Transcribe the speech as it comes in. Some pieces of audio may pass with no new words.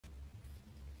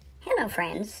Hello,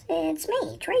 friends. It's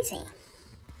me, Tracey.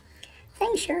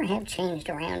 Things sure have changed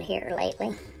around here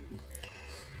lately.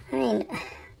 I mean,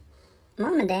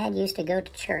 Mom and Dad used to go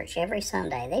to church every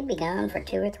Sunday. They'd be gone for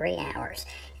 2 or 3 hours.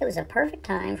 It was a perfect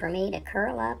time for me to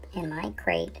curl up in my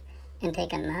crate and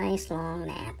take a nice long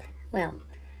nap. Well,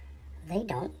 they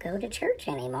don't go to church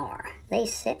anymore. They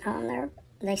sit on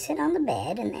the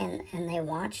bed and they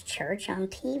watch church on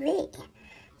TV.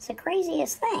 It's the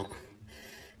craziest thing.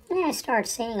 And I start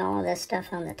seeing all of this stuff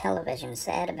on the television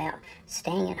set about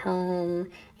staying at home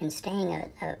and staying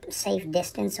a safe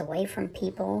distance away from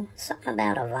people. Something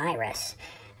about a virus.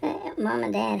 Mom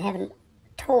and Dad haven't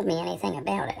told me anything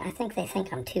about it. I think they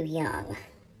think I'm too young.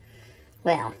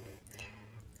 Well,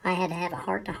 I had to have a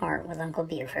heart-to-heart with Uncle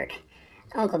Buford.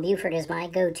 Uncle Buford is my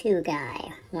go-to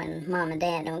guy when Mom and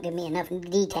Dad don't give me enough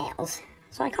details.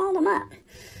 So I called him up.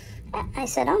 I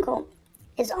said, Uncle,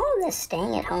 is all of this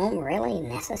staying at home really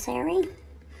necessary?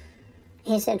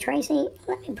 He said, Tracey,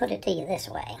 let me put it to you this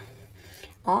way.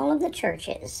 All of the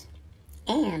churches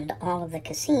and all of the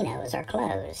casinos are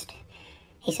closed.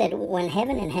 He said, when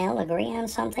heaven and hell agree on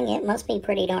something, it must be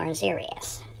pretty darn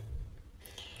serious.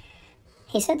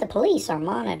 He said the police are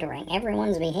monitoring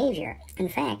everyone's behavior. In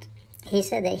fact, he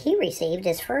said that he received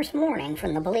his first warning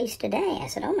from the police today. I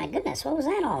said, oh my goodness, what was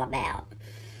that all about?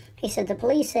 He said, the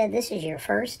police said this is your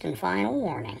first and final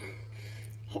warning.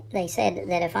 They said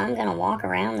that if I'm going to walk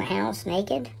around the house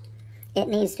naked, it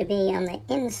needs to be on the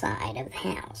inside of the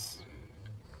house.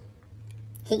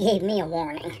 He gave me a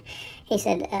warning. He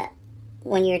said,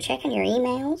 when you're checking your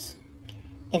emails,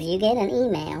 if you get an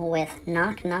email with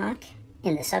knock knock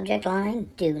in the subject line,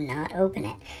 do not open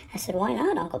it. I said, why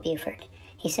not, Uncle Buford?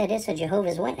 He said, it's a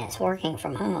Jehovah's Witness working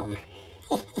from home.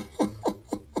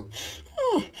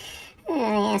 And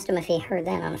I asked him if he heard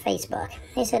that on Facebook.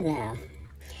 He said no.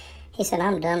 He said,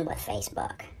 I'm done with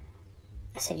Facebook.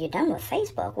 I said, you're done with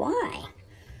Facebook? Why?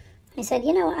 He said,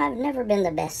 I've never been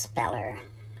the best speller,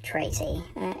 Tracey.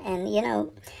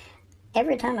 And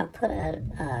every time I put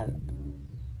a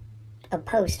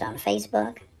post on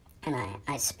Facebook and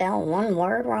I spell one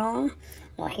word wrong,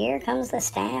 well, here comes the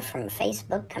staff from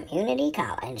Facebook Community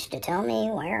College to tell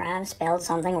me where I've spelled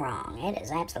something wrong. It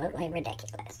is absolutely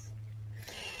ridiculous.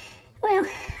 Well,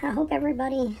 I hope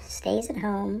everybody stays at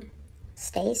home,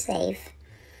 stays safe,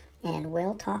 and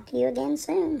we'll talk to you again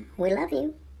soon. We love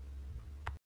you.